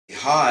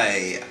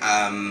Hi,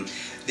 I'm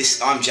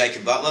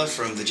Jacob Butler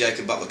from the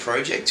Jacob Butler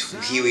Project.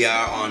 Here we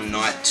are on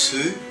night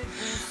 2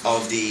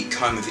 of the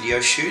Coma video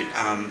shoot.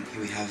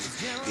 Here we have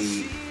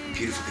the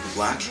beautiful People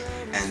Black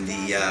and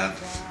the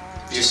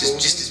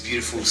just as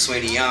beautiful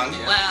Sweeney Young.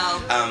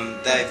 Wow.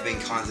 They've been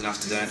kind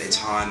enough to donate their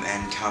time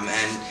and come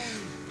and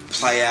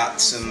play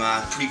out some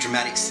pretty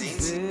dramatic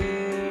scenes.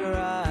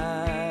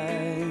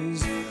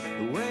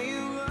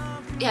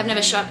 Yeah, I've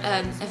never shot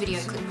a video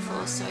clip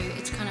before, so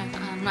it's kind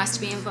of nice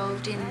to be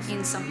involved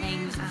in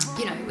something,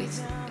 you know,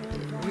 with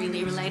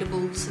really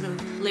relatable sort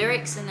of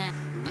lyrics. And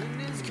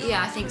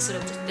yeah, I think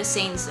sort of the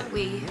scenes that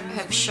we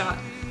have shot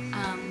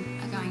are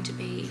going to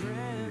be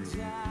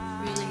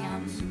really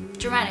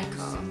dramatic.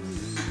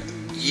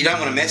 You don't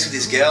want to mess with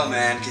this girl,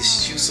 man,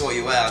 because she'll sort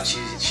you out.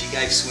 She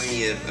gave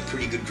Sweeney a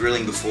pretty good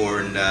drilling before,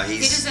 and he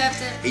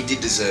deserved it. He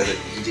did deserve it.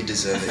 He did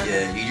deserve it.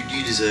 Yeah,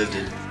 you deserved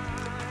it.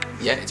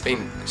 Yeah, it's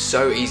been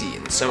so easy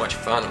and so much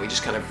fun. We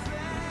just kind of,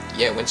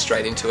 went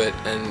straight into it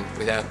and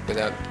without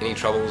any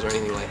troubles or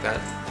anything like that.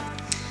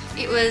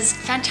 It was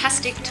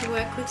fantastic to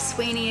work with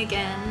Sweeney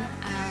again.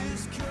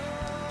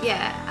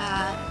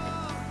 I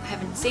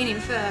haven't seen him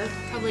for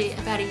probably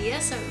about a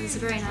year, so it was a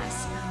very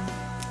nice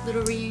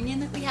little reunion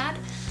that we had.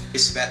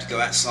 Just about to go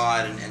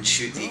outside and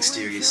shoot the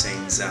exterior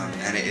scenes,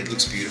 and it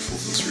looks beautiful.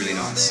 It looks really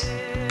nice.